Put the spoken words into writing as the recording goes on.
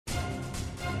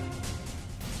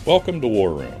Welcome to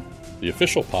War Room, the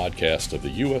official podcast of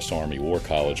the U.S. Army War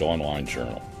College online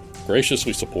journal,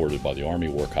 graciously supported by the Army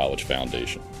War College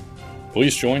Foundation.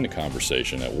 Please join the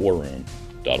conversation at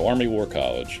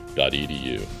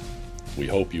warroom.armywarcollege.edu. We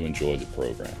hope you enjoy the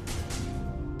program.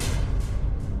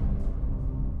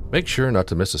 Make sure not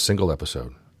to miss a single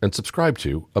episode and subscribe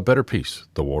to A Better Peace,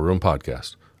 the War Room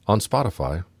podcast, on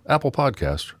Spotify, Apple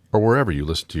Podcasts, or wherever you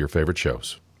listen to your favorite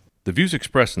shows. The views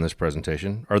expressed in this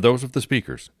presentation are those of the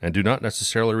speakers and do not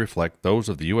necessarily reflect those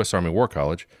of the U.S. Army War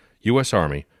College, U.S.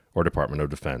 Army, or Department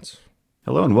of Defense.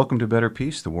 Hello and welcome to Better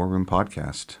Peace, the War Room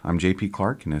podcast. I'm J.P.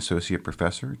 Clark, an associate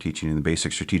professor teaching in the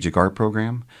Basic Strategic Art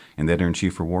program and the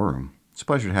editor-in-chief for War Room. It's a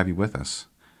pleasure to have you with us.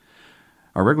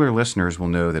 Our regular listeners will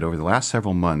know that over the last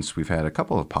several months, we've had a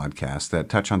couple of podcasts that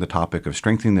touch on the topic of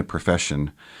strengthening the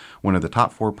profession, one of the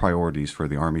top 4 priorities for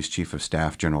the Army's Chief of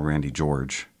Staff, General Randy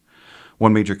George.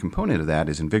 One major component of that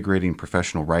is invigorating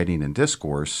professional writing and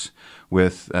discourse,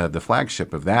 with the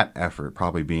flagship of that effort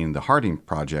probably being the Harding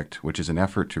Project, which is an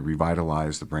effort to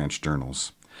revitalize the branch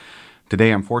journals.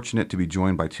 Today, I'm fortunate to be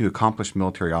joined by 2 accomplished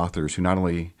military authors who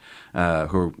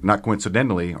not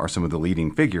coincidentally are some of the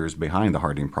leading figures behind the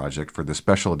Harding Project for the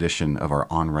special edition of our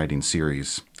On Writing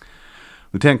series.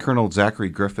 Lieutenant Colonel Zachary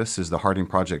Griffiths is the Harding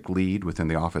Project lead within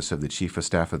the Office of the Chief of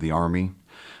Staff of the Army.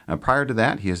 Prior to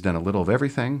that, he has done a little of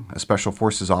everything. A Special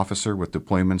Forces officer with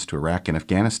deployments to Iraq and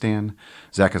Afghanistan.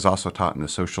 Zach has also taught in the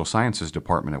Social Sciences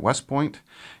Department at West Point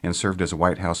and served as a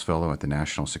White House Fellow at the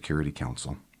National Security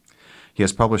Council. He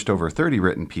has published over 30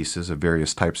 written pieces of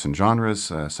various types and genres,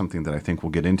 something that I think we'll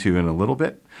get into in a little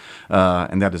bit,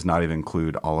 and that does not even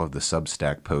include all of the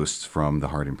Substack posts from the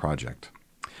Harding Project.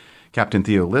 Captain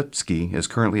Theo Lipsky is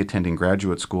currently attending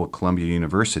graduate school at Columbia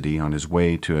University on his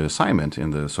way to an assignment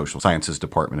in the Social Sciences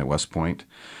Department at West Point,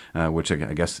 which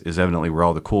I guess is evidently where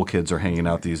all the cool kids are hanging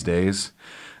out these days.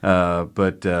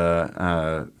 But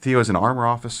Theo is an armor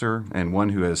officer and one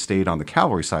who has stayed on the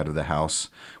cavalry side of the house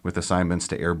with assignments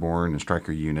to airborne and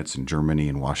Stryker units in Germany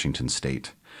and Washington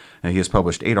State. And he has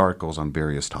published 8 articles on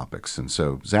various topics. And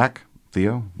so, Zach,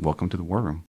 Theo, welcome to the War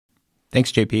Room.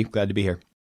 Thanks, JP. Glad to be here.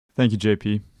 Thank you,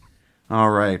 JP.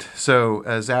 All right. So,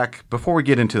 Zach, before we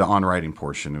get into the on-writing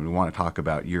portion, and we want to talk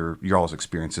about your all's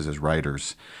experiences as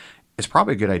writers, it's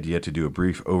probably a good idea to do a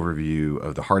brief overview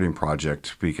of the Harding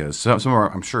Project because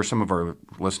I'm sure some of our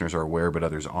listeners are aware, but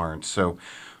others aren't. So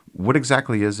what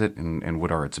exactly is it and what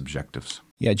are its objectives?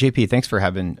 Yeah, JP, thanks for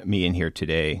having me in here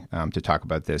today to talk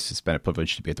about this. It's been a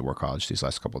privilege to be at the War College these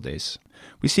last couple of days.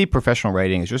 We see professional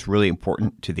writing as just really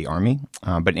important to the Army,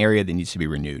 but an area that needs to be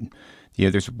renewed. You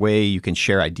know, there's a way you can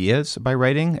share ideas by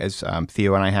writing, as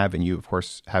Theo and I have, and you, of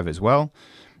course, have as well.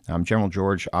 General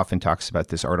George often talks about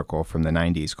this article from the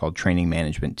 90s called Training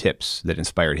Management Tips that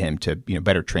inspired him to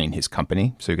better train his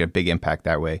company. So you get a big impact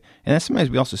that way. And then sometimes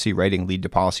we also see writing lead to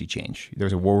policy change.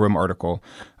 There's a War Room article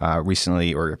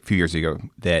recently or a few years ago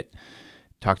that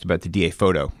talked about the DA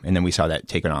photo, and then we saw that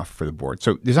taken off for the board.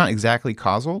 So there's not exactly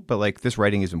causal, but this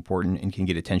writing is important and can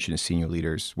get attention to senior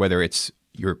leaders, whether it's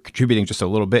you're contributing just a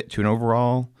little bit to an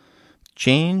overall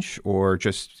change or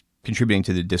just contributing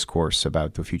to the discourse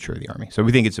about the future of the Army. So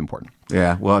we think it's important.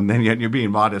 Yeah, well, and then you're being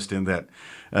modest in that,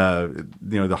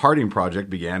 the Harding Project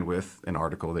began with an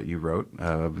article that you wrote,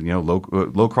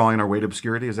 low crawling our way to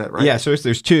obscurity. Is that right? Yeah, so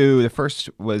there's 2. The first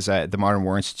was at the Modern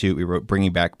War Institute. We wrote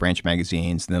Bringing Back Branch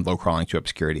Magazines, and then Low Crawling to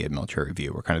Obscurity at Military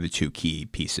Review were kind of the 2 key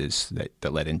pieces that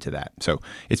led into that. So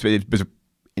it was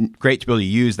great to be able to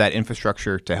use that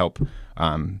infrastructure to help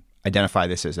identify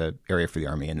this as an area for the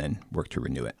Army and then work to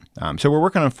renew it. So we're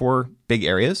working on 4 big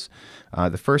areas.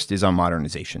 The first is on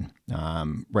modernization.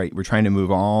 We're trying to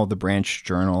move all the branch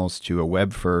journals to a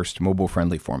web-first,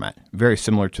 mobile-friendly format, very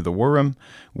similar to the War Room,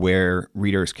 where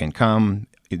readers can come.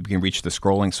 You can reach the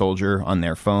scrolling soldier on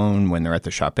their phone when they're at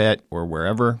the shopette or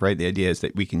wherever. Right, the idea is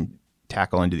that we can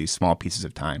tackle into these small pieces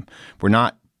of time. We're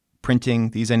not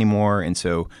printing these anymore, and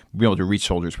so being able to reach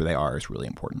soldiers where they are is really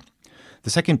important. The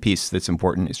second piece that's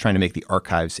important is trying to make the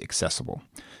archives accessible.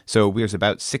 So there's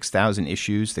about 6,000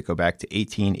 issues that go back to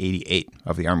 1888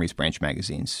 of the Army's branch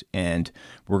magazines, and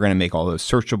we're going to make all those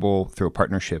searchable through a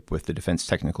partnership with the Defense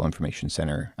Technical Information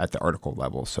Center at the article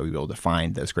level, so we'll be able to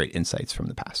find those great insights from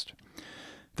the past.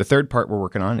 The third part we're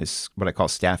working on is what I call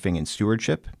staffing and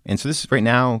stewardship. And so this is right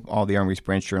now, all the Army's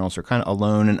branch journals are kind of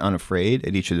alone and unafraid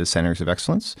at each of the centers of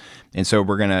excellence. And so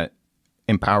we're going to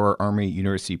empower Army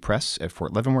University Press at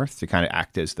Fort Leavenworth to kind of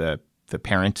act as the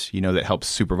parent, that helps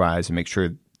supervise and make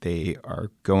sure they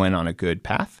are going on a good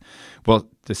path. Well,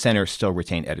 the center still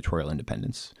retain editorial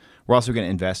independence. We're also going to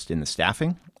invest in the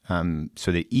staffing.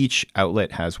 so that each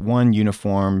outlet has one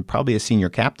uniform, probably a senior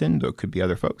captain, though it could be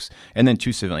other folks, and then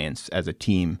 2 civilians as a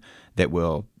team that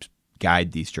will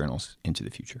guide these journals into the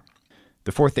future.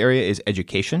 The fourth area is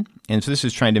education. And so this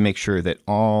is trying to make sure that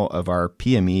all of our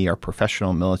PME, our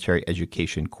professional military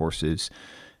education courses,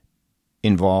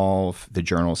 involve the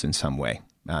journals in some way,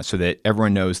 so that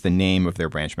everyone knows the name of their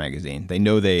branch magazine. They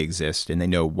know they exist, and they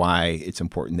know why it's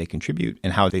important they contribute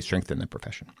and how they strengthen the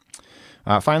profession.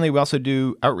 Finally, we also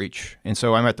do outreach. And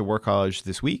so I'm at the War College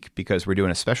this week because we're doing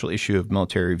a special issue of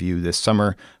Military Review this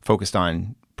summer focused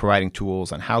on providing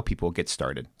tools on how people get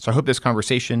started. So I hope this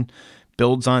conversation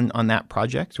builds on that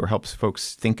project or helps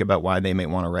folks think about why they might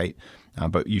want to write.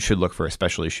 But you should look for a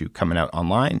special issue coming out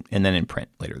online and then in print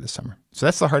later this summer. So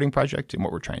that's the Harding Project and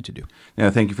what we're trying to do. Yeah,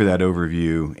 thank you for that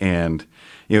overview. And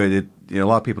a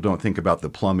lot of people don't think about the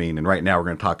plumbing. And right now we're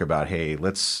going to talk about, hey,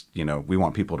 we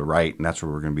want people to write, and that's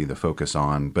what we're going to be the focus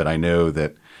on. But I know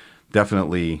that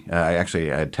definitely, I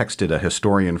had texted a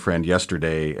historian friend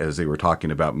yesterday as they were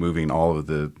talking about moving all of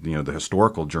the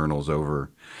historical journals over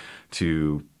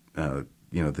to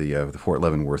the Fort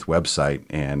Leavenworth website,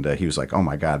 and he was like, "Oh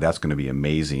my God, that's going to be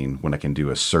amazing when I can do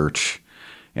a search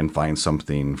and find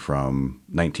something from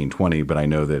 1920." But I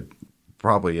know that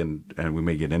probably, and we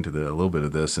may get into a little bit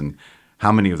of this, and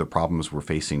how many of the problems we're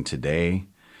facing today.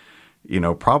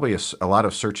 Probably a lot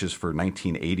of searches for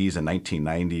 1980s and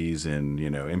 1990s and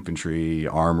infantry,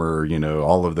 armor,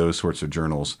 all of those sorts of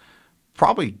journals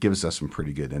probably gives us some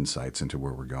pretty good insights into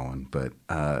where we're going. But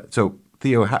so.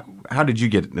 Theo, how did you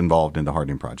get involved in the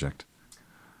Harding Project?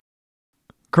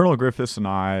 Colonel Griffiths and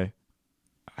I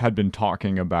had been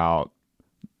talking about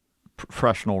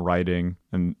professional writing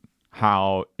and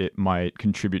how it might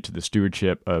contribute to the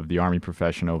stewardship of the Army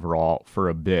profession overall for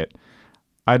a bit.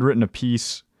 I'd written a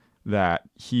piece that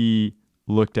he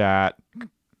looked at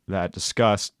that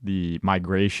discussed the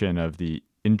migration of the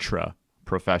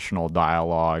intra-professional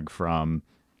dialogue from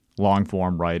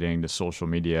long-form writing to social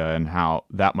media and how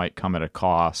that might come at a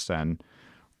cost, and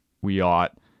we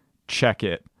ought check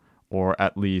it or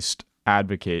at least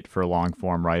advocate for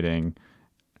long-form writing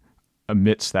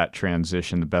amidst that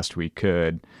transition the best we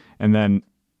could. And then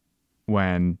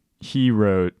when he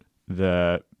wrote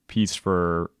the piece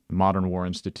for Modern War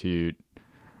Institute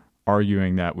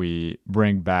arguing that we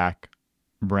bring back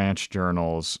branch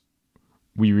journals,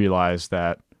 we realized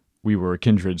that we were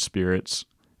kindred spirits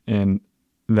and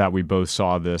that we both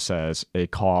saw this as a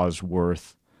cause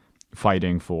worth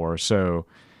fighting for. So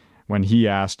when he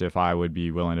asked if I would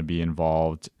be willing to be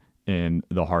involved in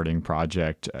the Harding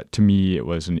Project, to me it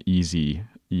was an easy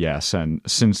yes. And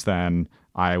since then,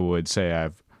 I would say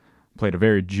I've played a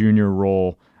very junior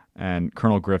role, and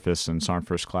Colonel Griffiths and Sergeant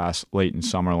First Class Leighton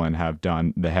Summerlin have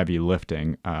done the heavy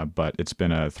lifting, but it's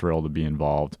been a thrill to be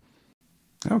involved.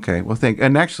 Okay, well,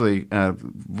 and actually,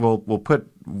 we'll put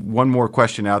one more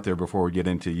question out there before we get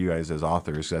into you guys as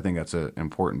authors. I think that's an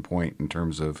important point in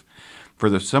terms of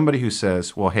for somebody who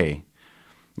says, well, hey,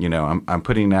 I'm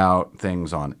putting out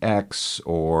things on X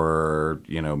or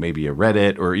maybe a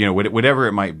Reddit or whatever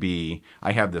it might be.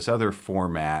 I have this other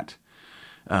format.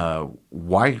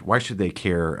 Why should they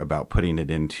care about putting it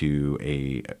into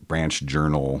a branch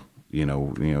journal?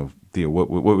 Theo, what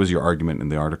was your argument in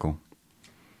the article?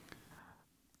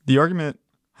 The argument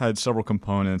had several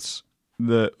components.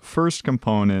 The first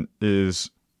component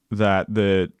is that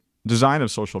the design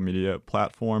of social media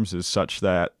platforms is such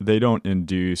that they don't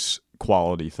induce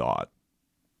quality thought.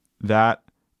 That,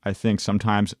 I think,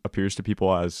 sometimes appears to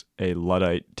people as a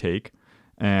Luddite take,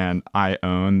 and I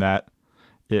own that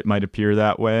it might appear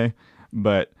that way.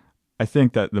 But I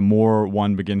think that the more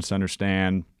one begins to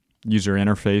understand user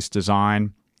interface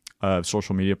design of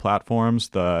social media platforms,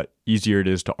 the easier it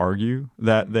is to argue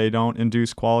that they don't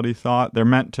induce quality thought. They're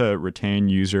meant to retain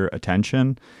user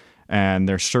attention, and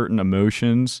there's certain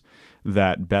emotions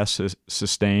that best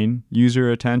sustain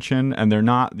user attention, and they're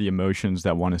not the emotions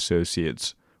that one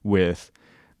associates with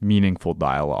meaningful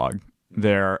dialogue.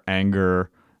 They're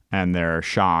anger, and they're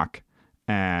shock,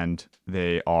 and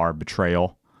they are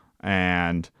betrayal,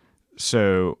 and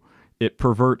so it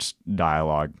perverts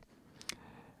dialogue.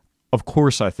 Of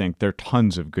course, I think there are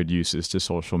tons of good uses to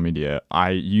social media.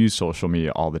 I use social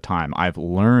media all the time. I've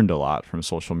learned a lot from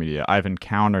social media. I've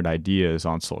encountered ideas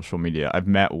on social media. I've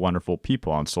met wonderful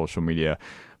people on social media.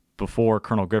 Before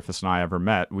Colonel Griffiths and I ever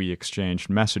met, we exchanged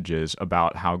messages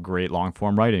about how great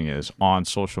long-form writing is on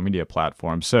social media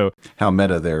platforms. So how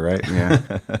meta there, right?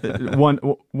 Yeah.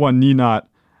 one need not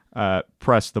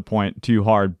press the point too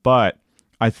hard, but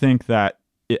I think that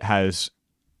it has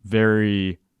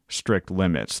very strict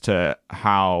limits to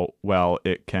how well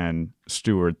it can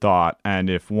steward thought. And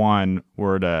if one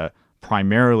were to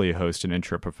primarily host an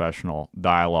intraprofessional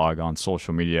dialogue on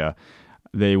social media,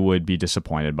 they would be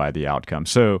disappointed by the outcome.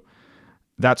 So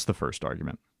that's the first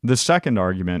argument. The second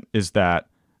argument is that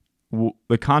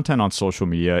the content on social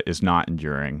media is not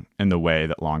enduring in the way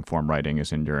that long-form writing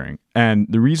is enduring. And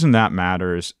the reason that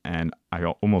matters, and I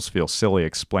almost feel silly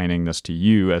explaining this to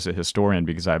you as a historian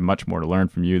because I have much more to learn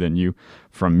from you than you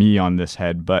from me on this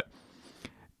head, but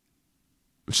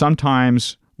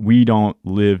sometimes we don't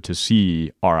live to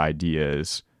see our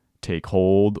ideas take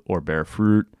hold or bear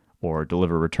fruit or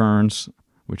deliver returns,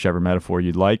 whichever metaphor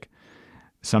you'd like.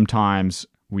 Sometimes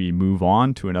we move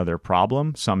on to another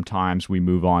problem. Sometimes we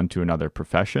move on to another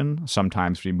profession.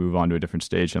 Sometimes we move on to a different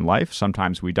stage in life.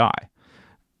 Sometimes we die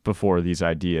before these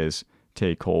ideas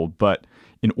take hold. But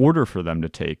in order for them to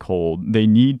take hold, they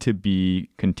need to be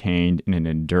contained in an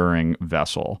enduring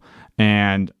vessel.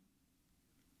 And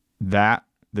that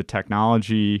the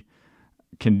technology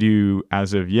can do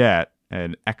as of yet,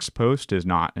 an X post is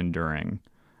not enduring.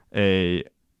 A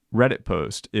Reddit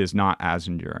post is not as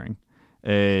enduring.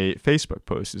 A Facebook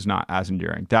post is not as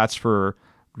enduring. That's for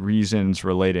reasons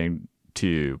relating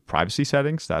to privacy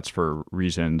settings. That's for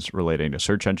reasons relating to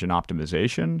search engine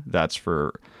optimization. That's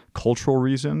for cultural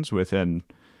reasons within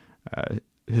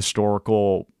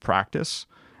historical practice.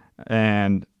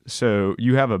 And so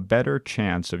you have a better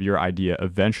chance of your idea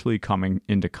eventually coming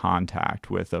into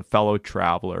contact with a fellow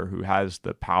traveler who has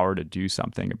the power to do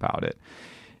something about it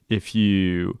if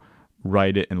you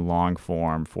write it in long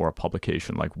form for a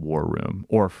publication like War Room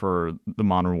or for the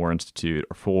Modern War Institute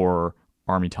or for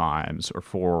Army Times or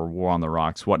for War on the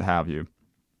Rocks, what have you.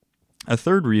 A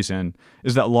third reason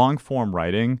is that long form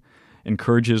writing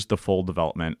encourages the full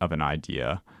development of an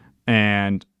idea,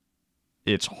 and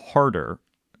it's harder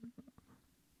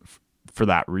for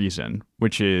that reason,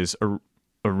 which is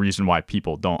a reason why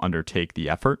people don't undertake the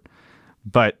effort.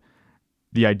 But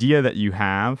the idea that you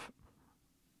have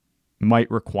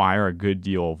might require a good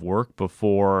deal of work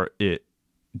before it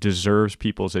deserves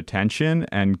people's attention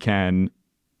and can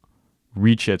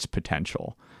reach its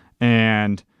potential.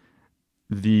 And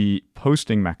the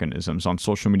posting mechanisms on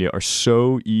social media are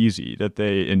so easy that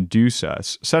they induce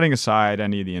us, setting aside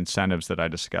any of the incentives that I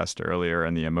discussed earlier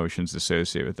and the emotions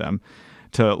associated with them,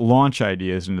 to launch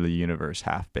ideas into the universe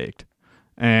half-baked.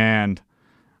 And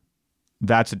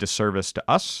that's a disservice to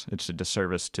us, it's a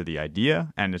disservice to the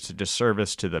idea, and it's a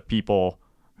disservice to the people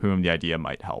whom the idea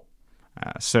might help.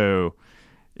 So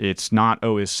it's not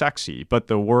always sexy, but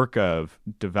the work of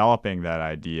developing that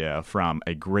idea from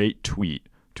a great tweet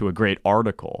to a great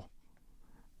article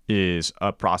is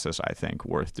a process I think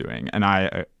worth doing. And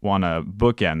I want to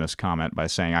bookend this comment by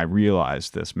saying I realize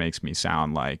this makes me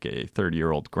sound like a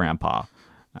 30-year-old grandpa.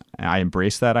 I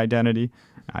embrace that identity.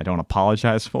 I don't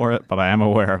apologize for it, but I am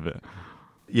aware of it.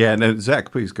 Yeah, no,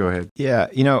 Zach, please go ahead. Yeah,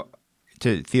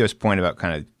 to Theo's point about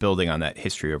kind of building on that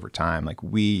history over time, like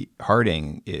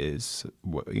Harding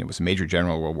was a major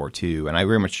general in World War II, and I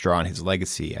very much draw on his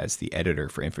legacy as the editor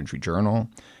for Infantry Journal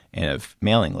and of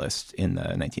mailing lists in the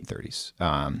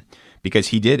 1930s, because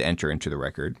he did enter into the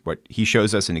record. What he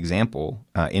shows us an example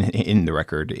in the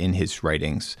record in his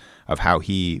writings of how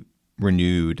he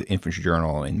renewed Infantry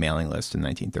Journal and mailing lists in the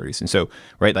 1930s, and so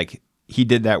like he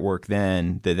did that work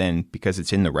then. That then, because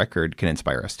it's in the record, can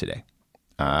inspire us today.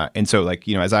 And so,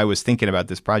 as I was thinking about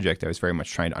this project, I was very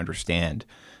much trying to understand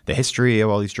the history of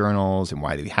all these journals and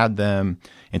why we had them.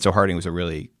 And so Harding was a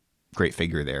really great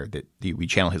figure there that we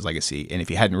channel his legacy. And if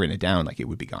he hadn't written it down, it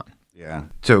would be gone. Yeah.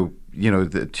 So,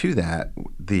 to that,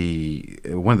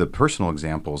 one of the personal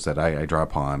examples that I draw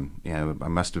upon, I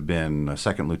must have been a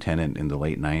second lieutenant in the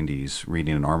late 90s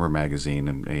reading an armor magazine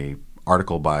and a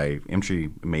article by infantry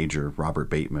major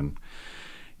Robert Bateman.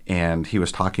 And he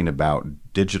was talking about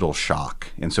digital shock.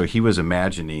 And so he was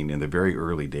imagining in the very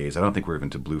early days, I don't think we're even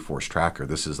to Blue Force Tracker.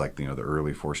 This is the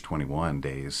early Force 21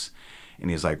 days. And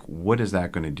he's like, what is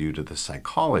that going to do to the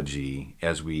psychology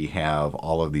as we have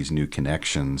all of these new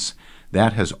connections?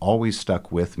 That has always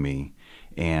stuck with me.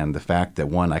 And the fact that,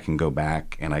 one, I can go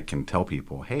back and I can tell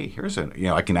people, hey, here's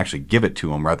I can actually give it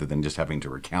to them rather than just having to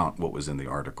recount what was in the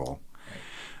article.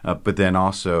 But then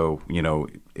also,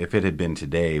 if it had been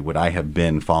today, would I have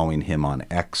been following him on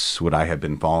X? Would I have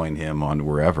been following him on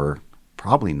wherever?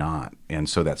 Probably not. And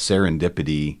so that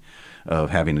serendipity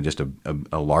of having just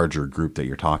a larger group that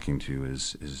you're talking to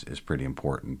is pretty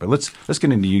important. But let's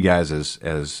get into you guys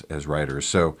as writers.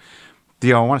 So,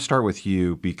 Theo, I want to start with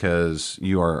you because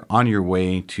you are on your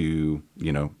way to,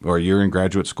 or you're in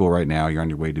graduate school right now. You're on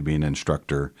your way to being an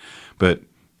instructor, but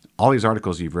all these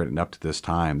articles you've written up to this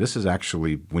time, this is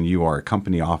actually when you are a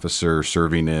company officer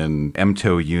serving in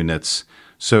MTO units.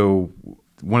 So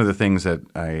one of the things that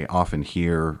I often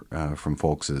hear from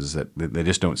folks is that they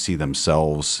just don't see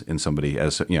themselves in somebody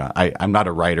as, I'm not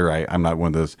a writer. I'm not one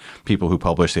of those people who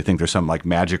publish. They think there's some like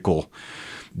magical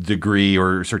degree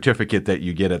or certificate that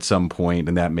you get at some point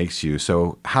and that makes you.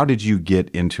 So how did you get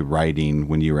into writing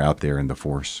when you were out there in the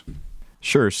force?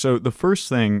 Sure. So the first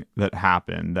thing that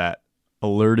happened that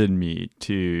alerted me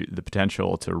to the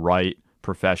potential to write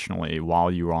professionally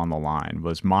while you were on the line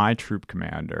was my troop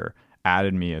commander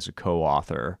added me as a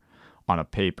co-author on a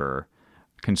paper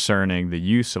concerning the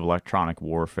use of electronic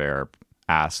warfare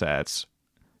assets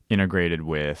integrated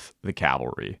with the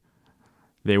cavalry.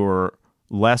 They were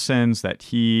lessons that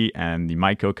he and the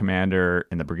MICO commander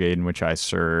in the brigade in which I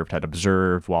served had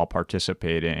observed while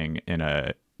participating in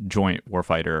a joint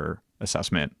warfighter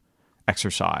assessment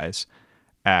exercise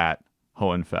at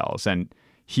Hohenfels. And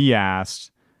he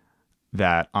asked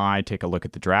that I take a look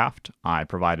at the draft. I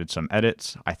provided some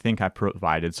edits. I think I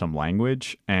provided some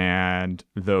language. And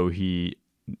though he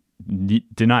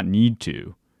did not need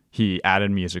to, he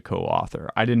added me as a co-author.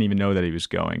 I didn't even know that he was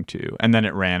going to. And then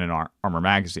it ran in Armor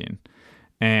Magazine.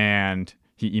 And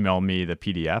he emailed me the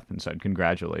PDF and said,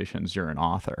 "Congratulations, you're an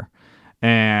author."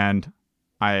 And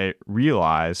I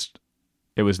realized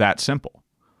it was that simple.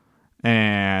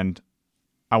 And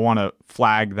I want to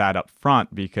flag that up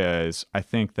front because I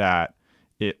think that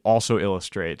it also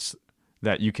illustrates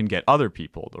that you can get other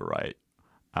people to write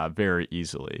very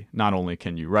easily. Not only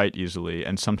can you write easily,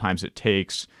 and sometimes it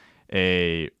takes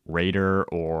a rater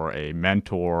or a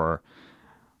mentor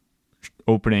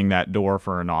opening that door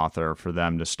for an author for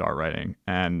them to start writing.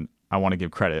 And I want to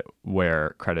give credit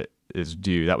where credit is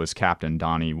due. That was Captain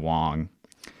Donnie Wong.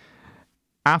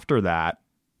 After that,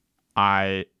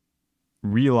 I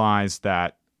realized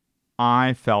that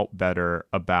I felt better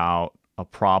about a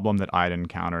problem that I'd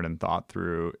encountered and thought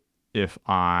through if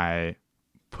I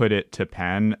put it to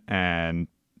pen and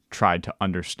tried to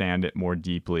understand it more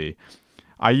deeply.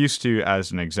 I used to,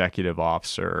 as an executive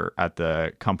officer at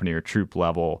the company or troop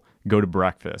level, go to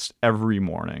breakfast every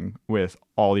morning with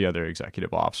all the other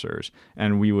executive officers.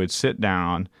 And we would sit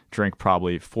down, drink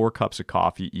probably 4 cups of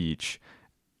coffee each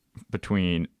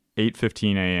between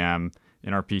 8:15 a.m.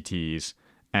 in our PTs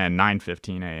and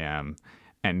 9:15 a.m.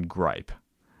 and gripe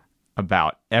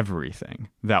about everything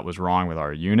that was wrong with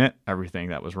our unit, everything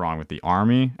that was wrong with the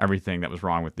Army, everything that was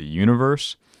wrong with the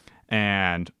universe.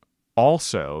 And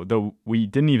also, though we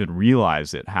didn't even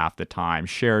realize it half the time,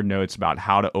 shared notes about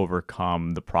how to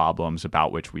overcome the problems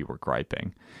about which we were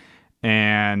griping.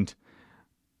 And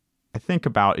I think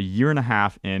about a year and a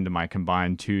half into my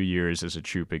combined 2 years as a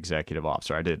troop executive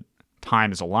officer, I did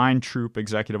time as a line troop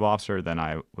executive officer, then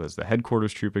I was the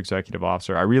headquarters troop executive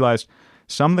officer. I realized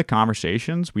some of the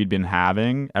conversations we'd been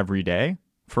having every day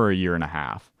for a year and a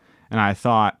half. And I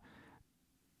thought,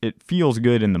 it feels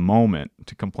good in the moment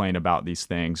to complain about these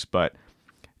things, but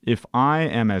if I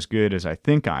am as good as I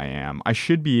think I am, I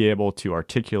should be able to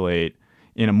articulate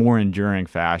in a more enduring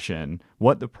fashion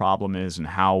what the problem is and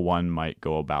how one might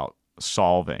go about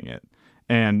solving it.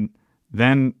 And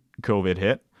then COVID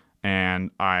hit, and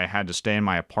I had to stay in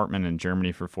my apartment in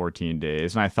Germany for 14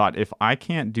 days. And I thought, if I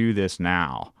can't do this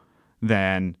now,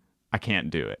 then I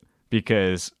can't do it,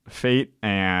 because fate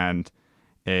and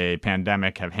a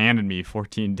pandemic have handed me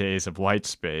 14 days of white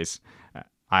space.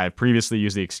 I previously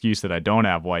used the excuse that I don't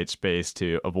have white space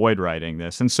to avoid writing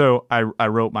this. And so I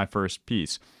wrote my first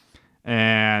piece.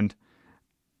 And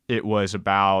it was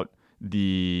about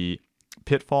the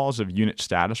pitfalls of unit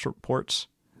status reports,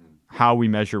 how we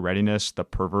measure readiness, the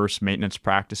perverse maintenance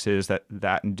practices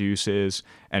that induces,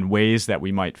 and ways that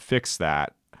we might fix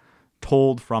that,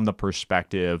 told from the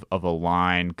perspective of a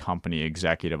line company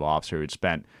executive officer who'd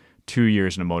spent 2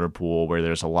 years in a motor pool where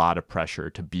there's a lot of pressure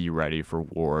to be ready for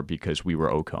war because we were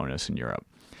OCONUS in Europe,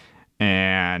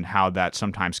 and how that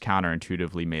sometimes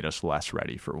counterintuitively made us less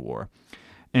ready for war.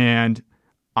 And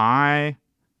I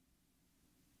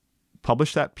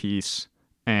published that piece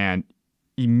and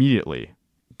immediately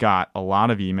got a lot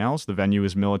of emails. The venue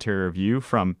was Military Review,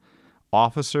 from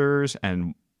officers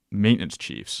and maintenance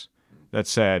chiefs that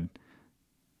said,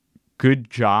 "Good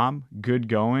job, good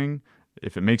going.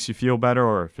 If it makes you feel better,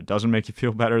 or if it doesn't make you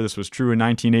feel better, this was true in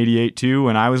 1988 too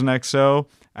when I was an XO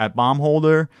at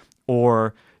Baumholder,"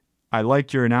 or "I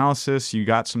liked your analysis. You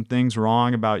got some things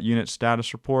wrong about unit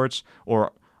status reports,"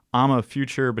 or "I'm a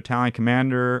future battalion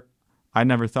commander. I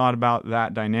never thought about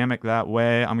that dynamic that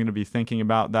way. I'm going to be thinking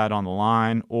about that on the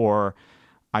line," or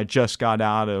 "I just got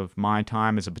out of my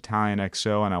time as a battalion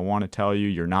XO and I want to tell you,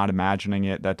 you're not imagining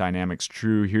it. That dynamic's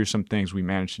true. Here's some things we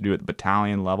managed to do at the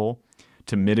battalion level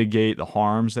to mitigate the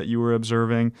harms that you were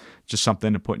observing, just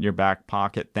something to put in your back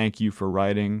pocket. Thank you for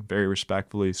writing, very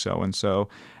respectfully, so-and-so.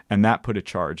 And that put a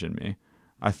charge in me.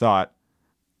 I thought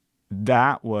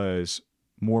that was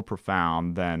more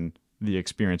profound than the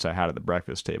experience I had at the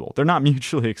breakfast table. They're not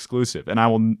mutually exclusive, and I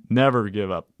will never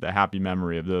give up the happy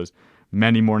memory of those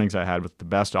many mornings I had with the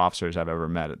best officers I've ever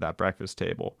met at that breakfast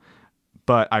table.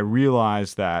 But I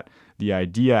realized that the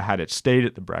idea, had it stayed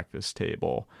at the breakfast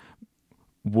table,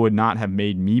 would not have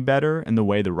made me better in the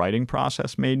way the writing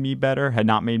process made me better, had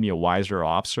not made me a wiser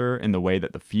officer in the way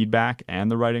that the feedback and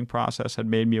the writing process had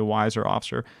made me a wiser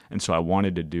officer. And so I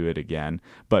wanted to do it again.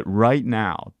 But right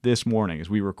now, this morning, as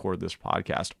we record this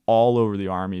podcast, all over the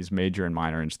Army's major and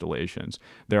minor installations,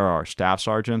 there are staff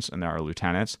sergeants and there are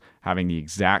lieutenants having the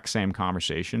exact same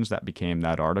conversations that became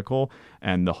that article.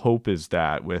 And the hope is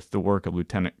that with the work of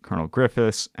Lieutenant Colonel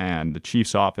Griffiths and the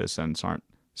Chief's Office and Sergeant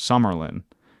Summerlin,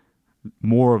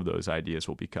 more of those ideas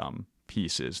will become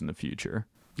pieces in the future.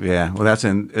 Yeah, well,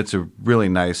 it's a really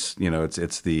nice,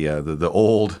 it's the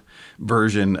old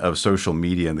version of social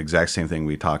media and the exact same thing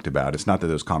we talked about. It's not that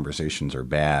those conversations are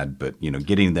bad, but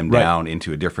getting them down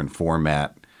into a different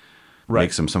format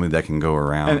makes them something that can go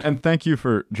around. And thank you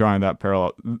for drawing that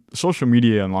parallel. Social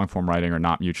media and long form writing are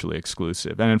not mutually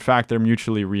exclusive, and in fact, they're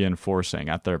mutually reinforcing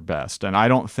at their best. And I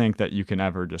don't think that you can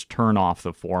ever just turn off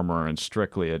the former and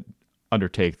strictly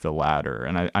undertake the latter.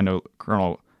 And I know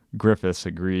Colonel Griffiths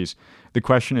agrees. The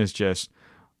question is just,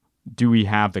 do we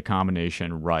have the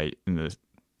combination right in the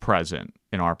present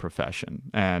in our profession?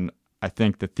 And I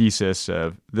think the thesis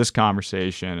of this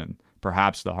conversation and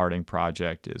perhaps the Harding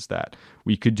Project is that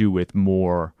we could do with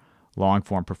more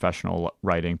long-form professional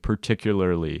writing,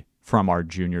 particularly from our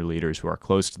junior leaders who are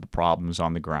close to the problems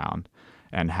on the ground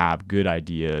and have good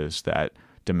ideas that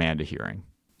demand a hearing.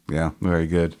 Yeah, very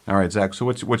good. All right, Zach, so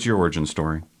what's your origin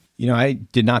story? I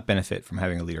did not benefit from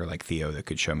having a leader like Theo that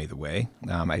could show me the way.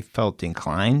 I felt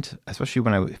inclined, especially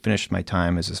when I finished my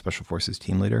time as a Special Forces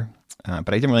team leader, but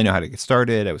I didn't really know how to get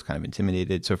started. I was kind of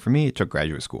intimidated. So for me, it took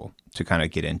graduate school to kind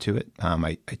of get into it.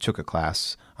 I took a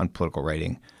class on political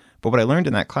writing, but what I learned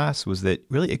in that class was that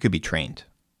really it could be trained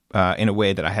in a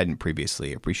way that I hadn't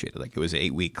previously appreciated. Like, it was an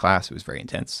 8-week class. It was very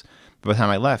intense. But by the time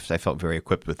I left, I felt very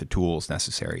equipped with the tools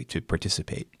necessary to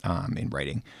participate in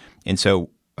writing. And so,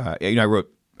 I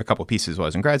wrote a couple of pieces while I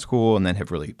was in grad school and then have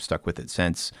really stuck with it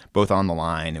since, both on the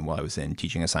line and while I was in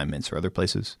teaching assignments or other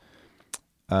places.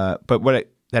 But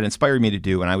that inspired me to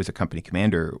do when I was a company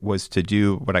commander was to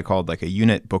do what I called like a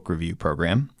unit book review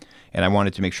program. And I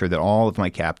wanted to make sure that all of my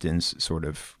captains sort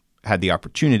of had the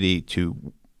opportunity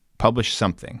to publish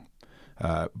something.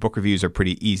 Book reviews are a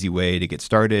pretty easy way to get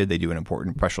started. They do an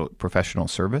important professional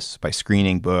service by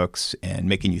screening books and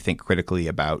making you think critically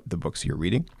about the books you're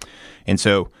reading. And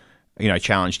so, I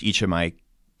challenged each of my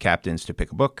captains to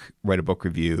pick a book, write a book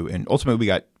review, and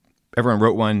ultimately everyone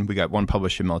wrote one. We got one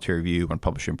published in Military Review, one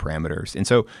published in Parameters. And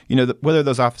so, whether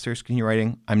those officers continue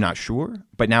writing, I'm not sure,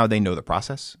 but now they know the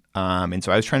process. And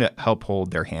so I was trying to help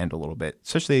hold their hand a little bit,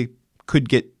 such they could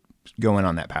get going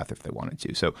on that path if they wanted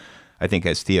to. So I think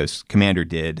as Theo's commander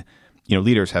did,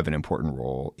 leaders have an important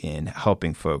role in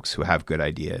helping folks who have good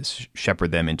ideas,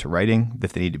 shepherd them into writing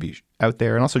if they need to be out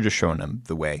there, and also just showing them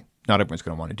the way. Not everyone's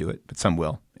going to want to do it, but some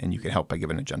will, and you can help by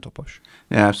giving a gentle push.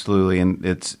 Yeah, absolutely. And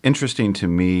it's interesting to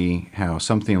me how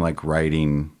something like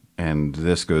writing, and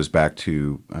this goes back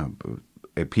to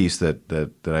a piece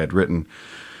that I had written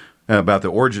about the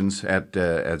origins at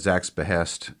Zach's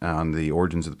behest on the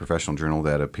origins of the professional journal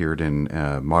that appeared in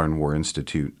Modern War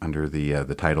Institute under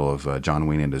the title of John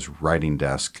Wayne and His Writing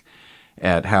Desk,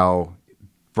 at how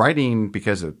writing,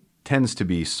 because it tends to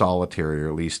be solitary, or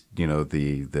at least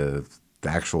the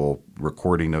actual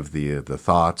recording of the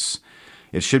thoughts,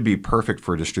 it should be perfect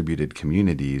for distributed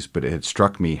communities. But it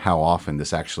struck me how often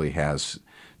this actually has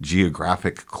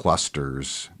geographic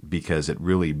clusters, because it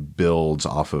really builds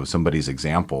off of somebody's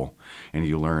example, and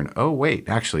you learn, oh wait,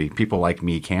 actually people like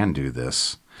me can do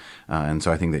this. And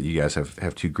so I think that you guys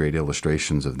have two great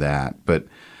illustrations of that. But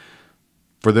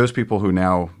for those people who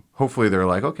now hopefully they're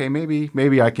like, okay,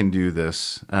 maybe I can do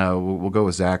this, we'll go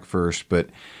with Zach first. But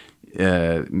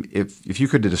if you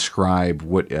could describe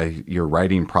what your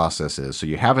writing process is, so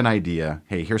you have an idea,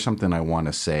 hey, here's something I want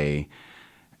to say,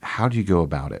 how do you go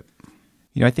about it?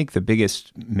 I think the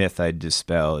biggest myth I'd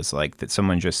dispel is like that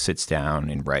someone just sits down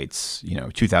and writes,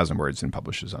 2,000 words and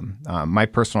publishes them. My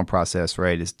personal process,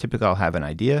 right, is typically I'll have an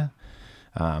idea.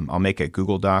 I'll make a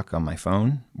Google Doc on my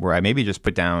phone where I maybe just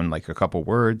put down like a couple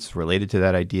words related to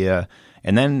that idea,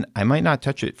 and then I might not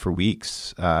touch it for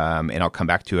weeks, and I'll come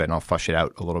back to it and I'll flush it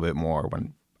out a little bit more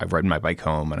when I've ridden my bike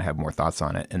home and I have more thoughts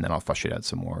on it, and then I'll flush it out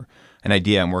some more. An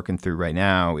idea I'm working through right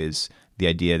now is the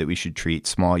idea that we should treat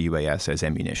small UAS as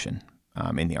ammunition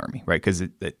in the Army, right? Because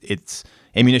it's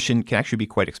ammunition can actually be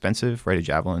quite expensive, right? A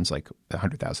javelin's like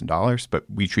 $100,000, but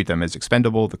we treat them as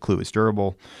expendable. The clue is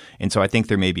durable. And so I think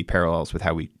there may be parallels with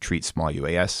how we treat small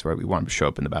UAS, right? We want them to show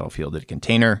up in the battlefield in a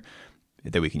container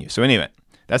that we can use. So anyway,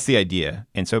 that's the idea.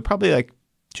 And so probably like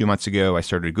 2 months ago, I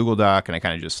started a Google Doc and I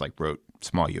kind of just like wrote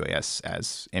small UAS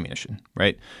as ammunition,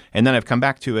 right? And then I've come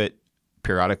back to it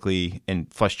periodically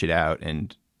and fleshed it out.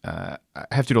 And I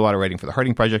have to do a lot of writing for the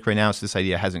Harding Project right now, so this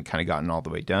idea hasn't kind of gotten all the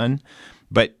way done.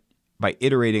 But by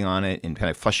iterating on it and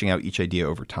kind of fleshing out each idea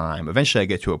over time, eventually I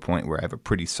get to a point where I have a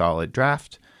pretty solid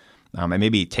draft. I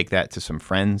maybe take that to some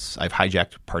friends. I've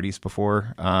hijacked parties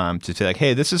before to say like,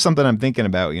 hey, this is something I'm thinking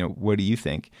about. What do you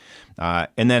think?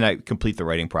 And then I complete the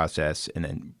writing process and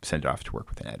then send it off to work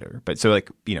with an editor. But so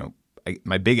like,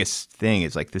 my biggest thing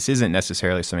is like, this isn't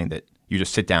necessarily something that you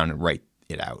just sit down and write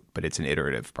it out, but it's an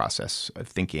iterative process of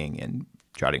thinking and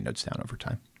jotting notes down over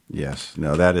time. Yes,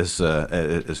 no, that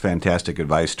is fantastic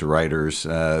advice to writers.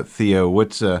 Theo,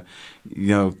 what's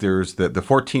there's the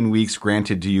 14 weeks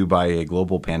granted to you by a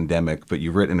global pandemic, but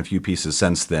you've written a few pieces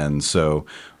since then. So,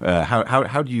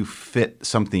 how do you fit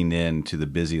something into the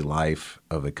busy life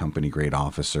of a company grade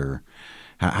officer?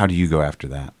 How do you go after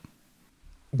that?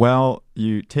 Well,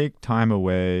 you take time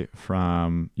away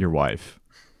from your wife.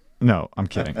 No, I'm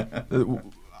kidding.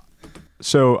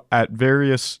 So at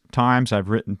various times, I've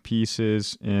written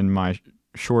pieces in my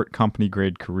short company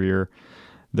grade career.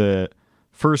 The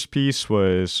first piece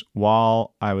was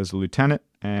while I was a lieutenant,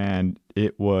 and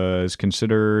it was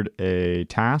considered a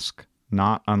task,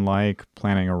 not unlike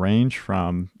planning a range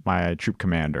from my troop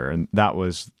commander. And that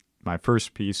was my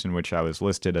first piece in which I was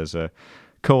listed as a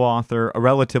co-author, a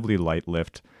relatively light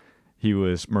lift. He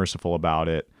was merciful about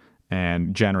it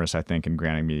and generous, I think, in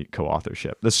granting me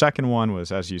co-authorship. The second one was,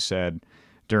 as you said,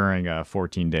 during a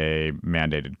 14-day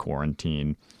mandated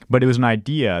quarantine. But it was an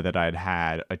idea that I'd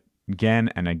had again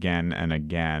and again and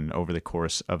again over the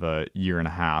course of a year and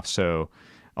a half. So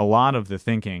a lot of the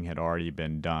thinking had already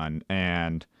been done,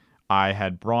 and I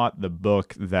had brought the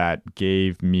book that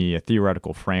gave me a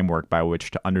theoretical framework by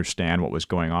which to understand what was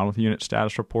going on with unit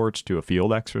status reports to a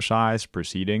field exercise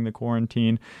preceding the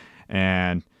quarantine.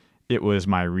 And it was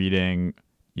my reading,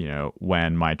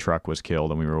 when my truck was killed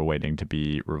and we were waiting to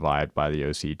be revived by the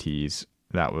OCTs.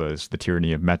 That was The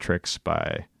Tyranny of Metrics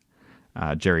by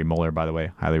Jerry Muller, by the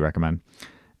way. Highly recommend.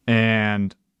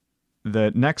 And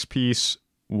the next piece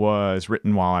was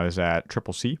written while I was at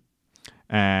Triple C.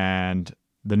 And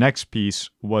the next piece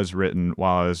was written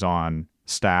while I was on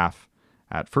staff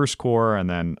at First Corps, and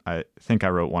then I think I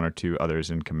wrote one or two others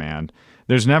in command.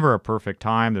 There's never a perfect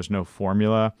time. There's no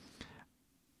formula.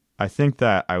 I think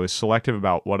that I was selective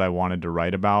about what I wanted to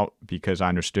write about because I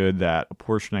understood that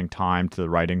apportioning time to the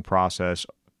writing process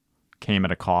came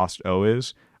at a cost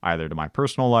always, either to my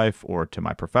personal life or to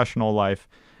my professional life.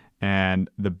 And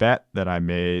the bet that I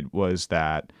made was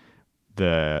that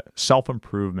the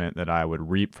self-improvement that I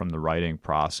would reap from the writing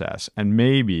process and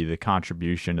maybe the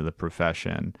contribution to the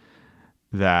profession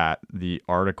that the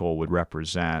article would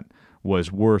represent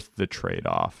was worth the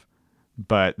trade-off.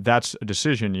 But that's a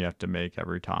decision you have to make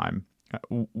every time.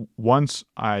 Once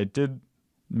I did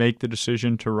make the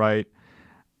decision to write,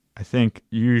 I think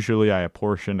usually I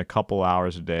apportioned a couple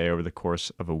hours a day over the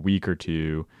course of a week or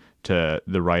two to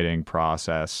the writing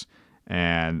process,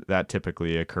 and that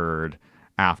typically occurred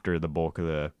after the bulk of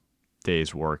the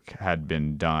day's work had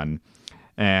been done.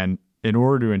 And in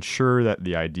order to ensure that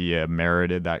the idea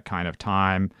merited that kind of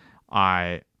time,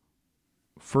 I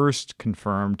first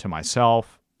confirmed to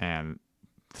myself and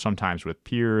sometimes with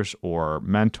peers or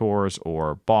mentors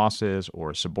or bosses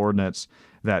or subordinates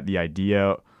that the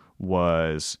idea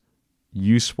was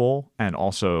useful and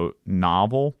also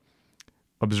novel.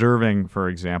 Observing, for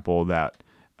example, that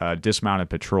dismounted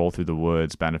patrol through the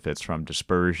woods benefits from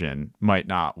dispersion might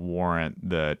not warrant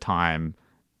the time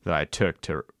that I took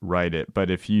to write it. But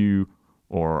if you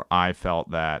or I felt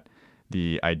that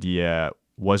the idea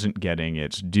wasn't getting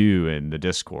its due in the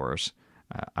discourse,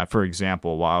 for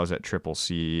example, while I was at Triple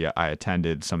C, I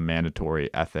attended some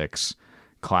mandatory ethics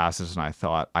classes, and I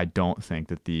thought, I don't think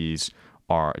that these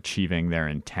are achieving their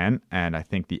intent. And I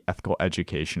think the ethical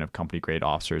education of company grade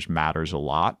officers matters a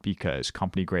lot because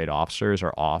company grade officers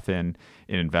are often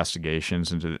in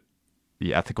investigations into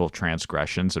the ethical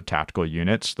transgressions of tactical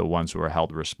units, the ones who are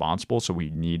held responsible. So we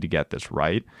need to get this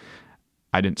right.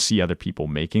 I didn't see other people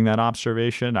making that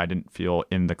observation. I didn't feel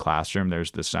in the classroom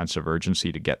there's this sense of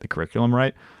urgency to get the curriculum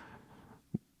right.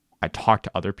 I talked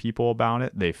to other people about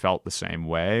it. They felt the same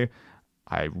way.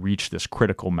 I reached this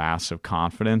critical mass of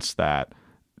confidence that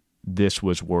this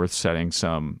was worth setting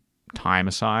some time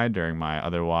aside during my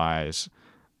otherwise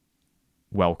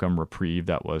welcome reprieve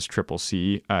that was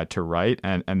CCC to write,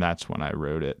 and that's when I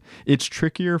wrote it. It's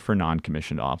trickier for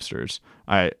non-commissioned officers.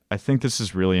 I think this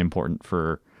is really important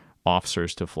for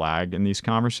officers to flag in these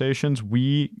conversations.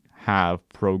 We have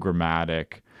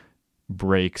programmatic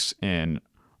breaks in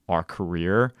our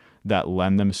career that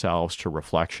lend themselves to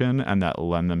reflection and that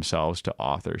lend themselves to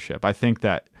authorship. I think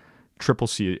that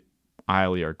CCC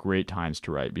ILE are great times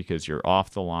to write because you're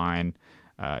off the line,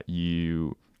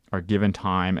 you are given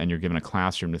time, and you're given a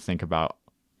classroom to think about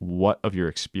what of your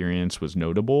experience was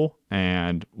notable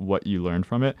and what you learned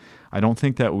from it. I don't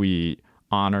think that we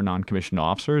honor non-commissioned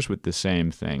officers with the same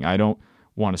thing. I don't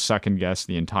want to second guess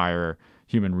the entire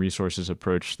human resources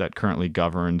approach that currently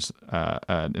governs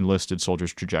an enlisted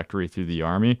soldier's trajectory through the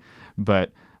Army,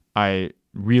 but I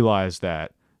realize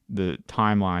that the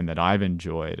timeline that I've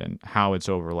enjoyed and how it's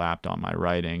overlapped on my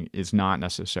writing is not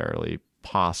necessarily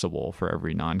possible for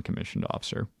every non-commissioned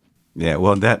officer. Yeah,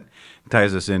 well, that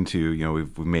ties us into,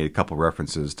 we've made a couple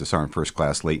references to Sergeant First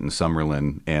Class Leighton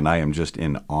Summerlin, and I am just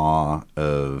in awe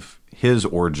of his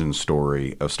origin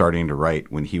story of starting to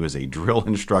write when he was a drill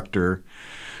instructor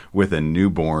with a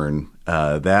newborn.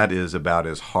 That is about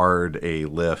as hard a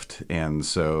lift, and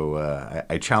so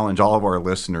I challenge all of our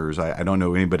listeners. I don't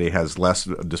know anybody has less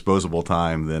disposable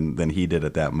time than he did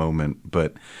at that moment,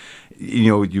 but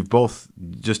you've both,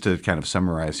 just to kind of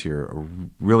summarize here, a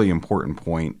really important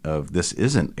point of this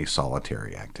isn't a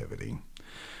solitary activity.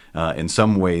 In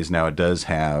some ways now it does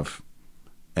have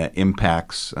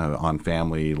impacts on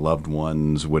family, loved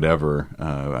ones, whatever.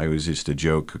 I was just a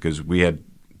joke because we had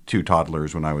 2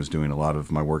 toddlers when I was doing a lot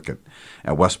of my work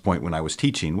at West Point when I was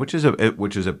teaching, which is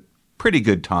a pretty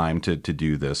good time to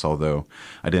do this, although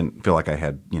I didn't feel like I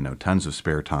had tons of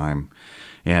spare time.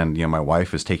 And my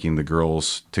wife is taking the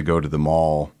girls to go to the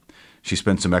mall. She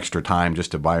spent some extra time just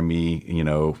to buy me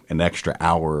an extra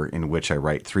hour in which I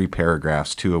write 3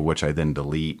 paragraphs, 2 of which I then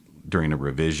delete during a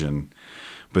revision.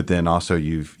 But then also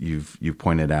you've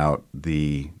pointed out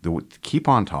the keep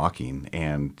on talking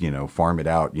and farm it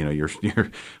out. You're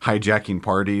hijacking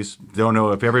parties. Don't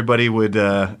know if everybody would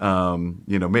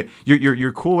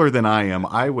you're cooler than I am.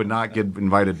 I would not get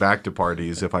invited back to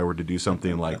parties if I were to do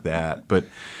something like that. But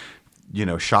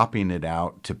shopping it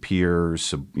out to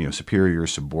peers, superior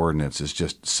subordinates is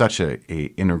just such a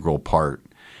integral part.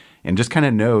 And just kind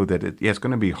of know that it's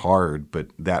going to be hard, but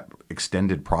that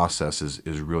extended process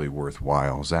is really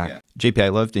worthwhile. Zach? Yeah. JP, I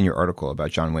loved in your article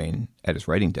about John Wayne at his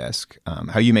writing desk,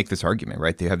 how you make this argument,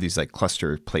 right? They have these like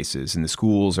cluster places, and the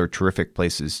schools are terrific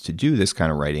places to do this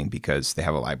kind of writing because they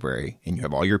have a library and you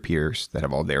have all your peers that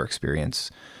have all their experience.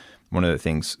 One of the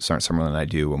things Sergeant Summerlin and I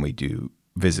do when we do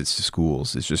visits to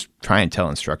schools is just try and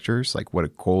tell instructors like what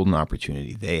a golden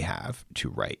opportunity they have to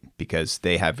write because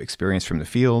they have experience from the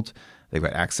field. They've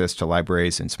got access to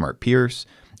libraries and smart peers,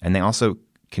 and they also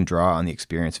can draw on the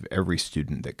experience of every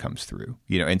student that comes through.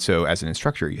 And so as an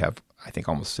instructor, you have, I think,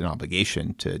 almost an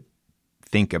obligation to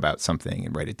think about something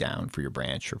and write it down for your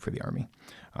branch or for the Army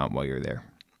while you're there.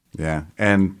 Yeah,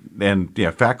 and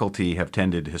faculty have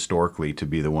tended historically to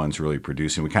be the ones really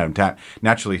producing. We kind of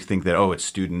naturally think that, it's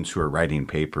students who are writing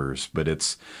papers, but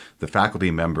it's the faculty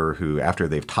member who, after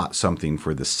they've taught something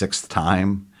for the 6th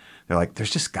time, they're like,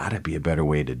 there's just got to be a better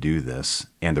way to do this.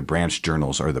 And the branch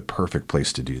journals are the perfect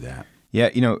place to do that. Yeah,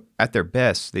 at their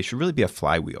best, they should really be a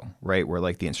flywheel, right? Where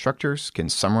like the instructors can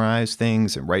summarize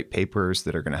things and write papers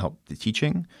that are going to help the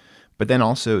teaching. But then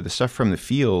also the stuff from the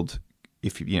field,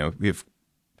 if you have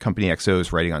company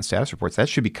XOs writing on status reports, that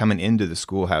should be coming into the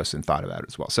schoolhouse and thought about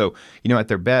as well. So, at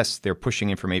their best, they're pulling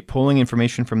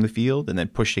information from the field and then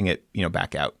pushing it,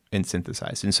 back out and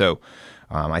synthesized. And so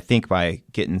I think by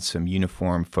getting some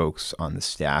uniform folks on the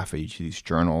staff of each of these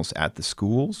journals at the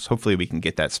schools, hopefully we can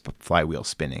get that flywheel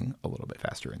spinning a little bit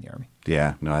faster in the Army.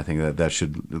 Yeah, no, I think that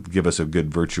should give us a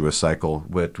good virtuous cycle.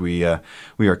 But we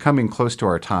are coming close to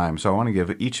our time, so I want to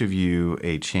give each of you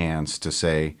a chance to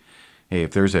say, hey,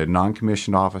 if there's a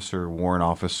non-commissioned officer, warrant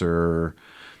officer,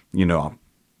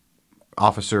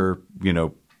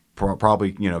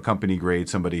 probably, company grade,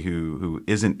 somebody who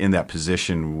isn't in that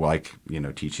position like,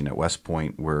 teaching at West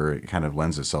Point where it kind of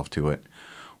lends itself to it,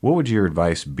 what would your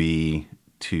advice be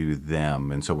to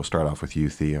them? And so we'll start off with you,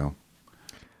 Theo.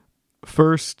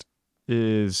 First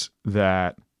is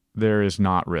that there is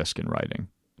not risk in writing,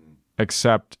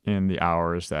 except in the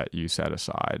hours that you set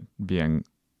aside being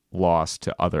lost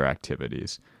to other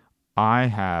activities. I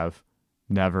have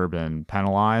never been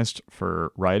penalized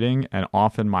for writing, and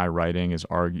often my writing is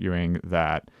arguing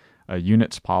that a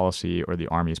unit's policy or the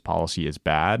Army's policy is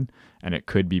bad and it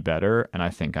could be better, and I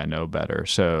think I know better.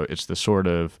 So it's the sort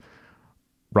of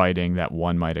writing that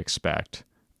one might expect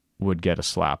would get a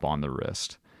slap on the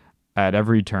wrist. At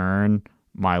every turn,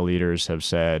 my leaders have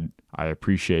said, I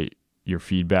appreciate your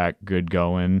feedback, good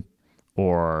going,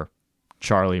 or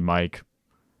Charlie, Mike,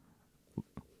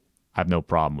 I have no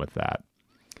problem with that.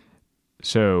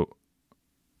 So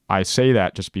I say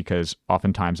that just because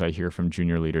oftentimes I hear from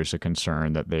junior leaders a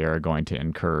concern that they are going to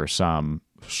incur some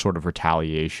sort of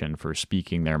retaliation for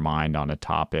speaking their mind on a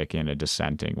topic in a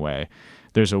dissenting way.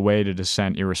 There's a way to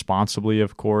dissent irresponsibly,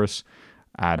 of course,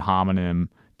 ad hominem,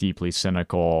 deeply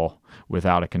cynical,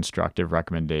 without a constructive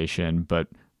recommendation, but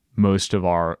most of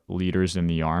our leaders in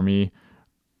the Army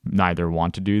neither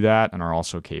want to do that and are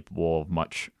also capable of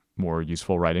much more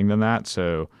useful writing than that.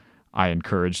 So I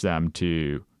encourage them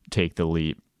to take the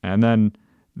leap. And then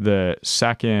the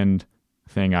second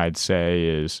thing I'd say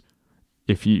is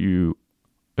if you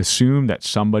assume that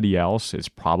somebody else is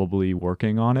probably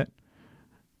working on it,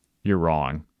 you're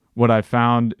wrong. What I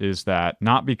found is that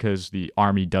not because the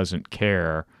Army doesn't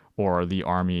care or the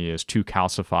Army is too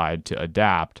calcified to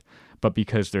adapt, but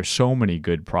because there's so many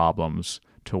good problems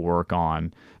to work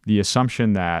on, the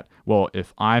assumption that, well,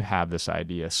 if I have this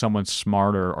idea, someone's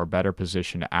smarter or better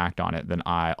positioned to act on it than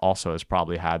I also has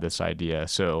probably had this idea,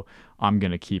 so I'm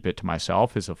going to keep it to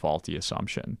myself, is a faulty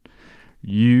assumption.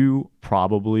 You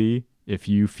probably, if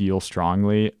you feel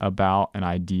strongly about an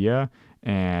idea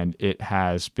and it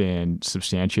has been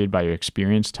substantiated by your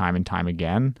experience time and time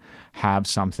again, have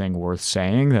something worth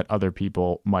saying that other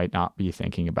people might not be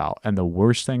thinking about. And the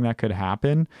worst thing that could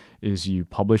happen is you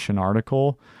publish an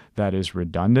article that is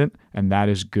redundant, and that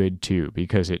is good too,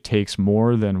 because it takes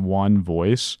more than one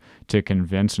voice to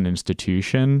convince an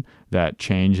institution that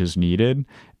change is needed.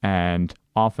 And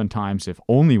oftentimes, if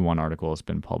only one article has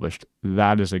been published,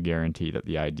 that is a guarantee that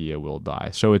the idea will die.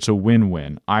 So it's a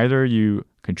win-win. Either you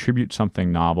contribute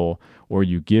something novel or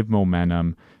you give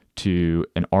momentum to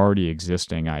an already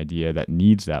existing idea that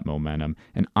needs that momentum.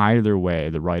 And either way,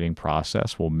 the writing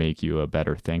process will make you a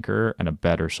better thinker and a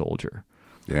better soldier.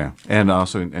 Yeah. And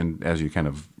also, and as you kind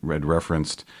of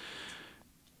referenced,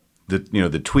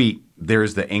 the tweet,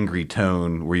 there's the angry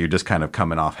tone where you're just kind of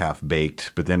coming off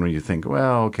half-baked. But then when you think,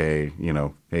 well, okay,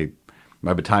 hey,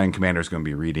 my battalion commander is going to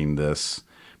be reading this,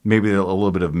 maybe a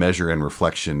little bit of measure and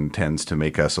reflection tends to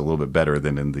make us a little bit better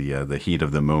than in the heat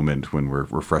of the moment when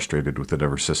we're frustrated with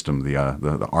whatever system the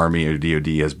Army or DoD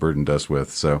has burdened us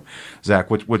with. So, Zach,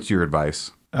 what's your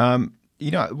advice?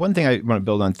 One thing I want to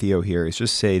build on Theo here is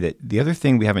just say that the other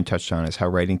thing we haven't touched on is how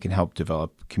writing can help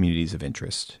develop communities of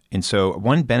interest. And so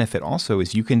one benefit also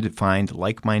is you can find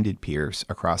like-minded peers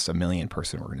across a 1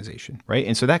 million-person organization, right?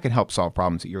 And so that can help solve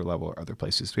problems at your level or other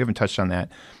places. We haven't touched on that.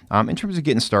 In terms of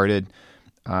getting started,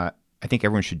 I think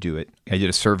everyone should do it. I did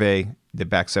a survey that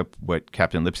backs up what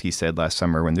Captain Lipsky said last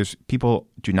summer when people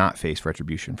do not face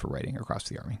retribution for writing across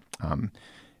the Army.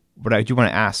 What I do want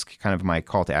to ask, kind of my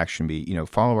call to action be,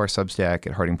 follow our Substack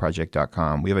at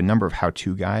hardingproject.com. We have a number of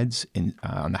how-to guides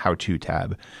on the how-to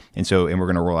tab. And we're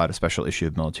going to roll out a special issue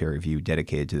of Military Review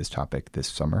dedicated to this topic this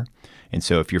summer. And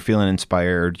so if you're feeling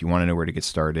inspired, you want to know where to get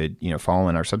started,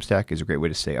 following our Substack is a great way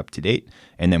to stay up to date.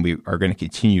 And then we are going to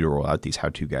continue to roll out these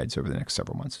how-to guides over the next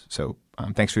several months. So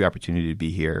thanks for the opportunity to be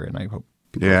here, and I hope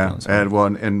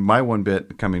and my one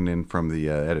bit coming in from the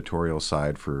editorial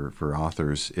side for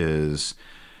authors is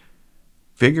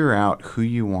figure out who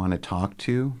you want to talk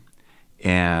to,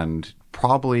 and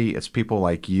probably it's people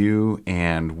like you,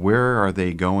 and where are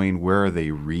they going, where are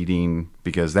they reading,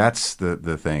 because that's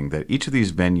the thing, that each of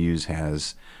these venues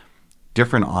has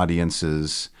different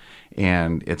audiences,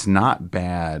 and it's not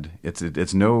bad.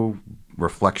 It's no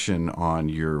reflection on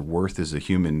your worth as a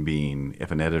human being if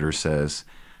an editor says,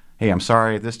 hey, I'm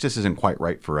sorry, this just isn't quite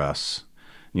right for us.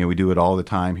 We do it all the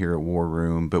time here at War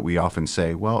Room, but we often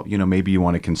say, well, maybe you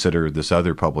want to consider this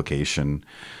other publication.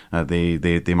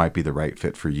 They might be the right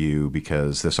fit for you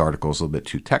because this article is a little bit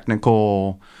too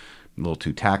technical, a little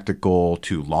too tactical,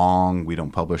 too long. We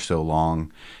don't publish so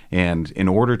long. And in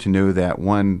order to know that,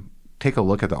 one, take a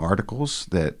look at the articles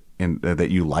that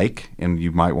you like and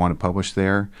you might want to publish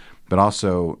there. But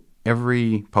also,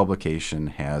 every publication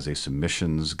has a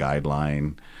submissions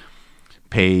guideline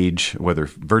page, whether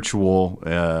virtual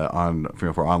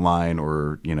for online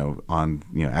or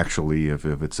actually if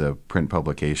it's a print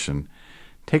publication.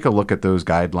 Take a look at those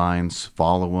guidelines,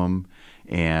 follow them,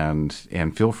 and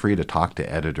feel free to talk to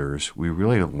editors. We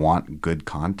really want good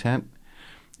content,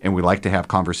 and we like to have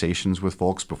conversations with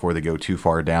folks before they go too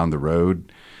far down the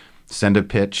road. Send a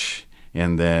pitch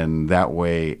And then that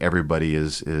way, everybody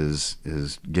is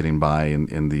getting by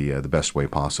in the best way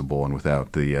possible, and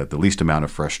without the least amount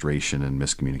of frustration and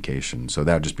miscommunication. So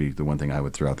that would just be the one thing I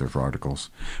would throw out there for articles,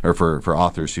 or for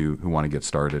authors who want to get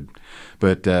started.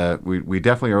 But we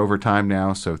definitely are over time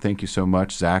now. So thank you so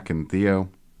much, Zach and Theo.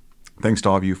 Thanks to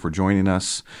all of you for joining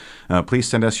us. Please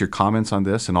send us your comments on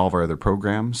this and all of our other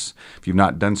programs. If you've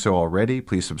not done so already,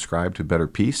 please subscribe to Better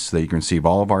Peace so that you can receive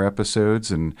all of our episodes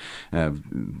and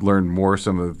learn more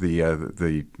some of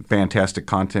the fantastic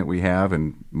content we have.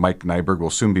 And Mike Nyberg will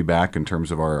soon be back in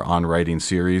terms of our On Writing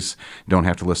series. You don't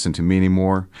have to listen to me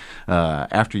anymore.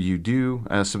 After you do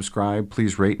subscribe,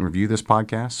 please rate and review this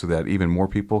podcast so that even more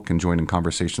people can join in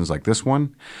conversations like this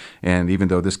one. And even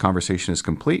though this conversation is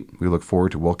complete, we look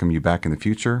forward to welcoming you back in the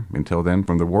future. Until then,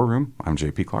 from the War Room, I'm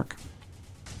J.P. Clark.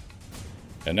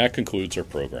 And that concludes our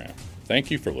program.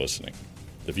 Thank you for listening.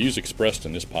 The views expressed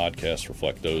in this podcast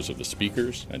reflect those of the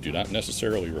speakers and do not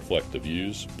necessarily reflect the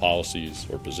views, policies,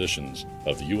 or positions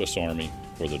of the U.S. Army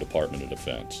or the Department of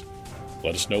Defense.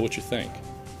 Let us know what you think.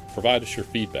 Provide us your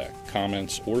feedback,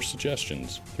 comments, or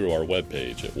suggestions through our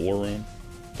webpage at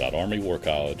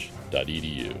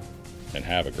warroom.armywarcollege.edu. And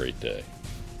have a great day.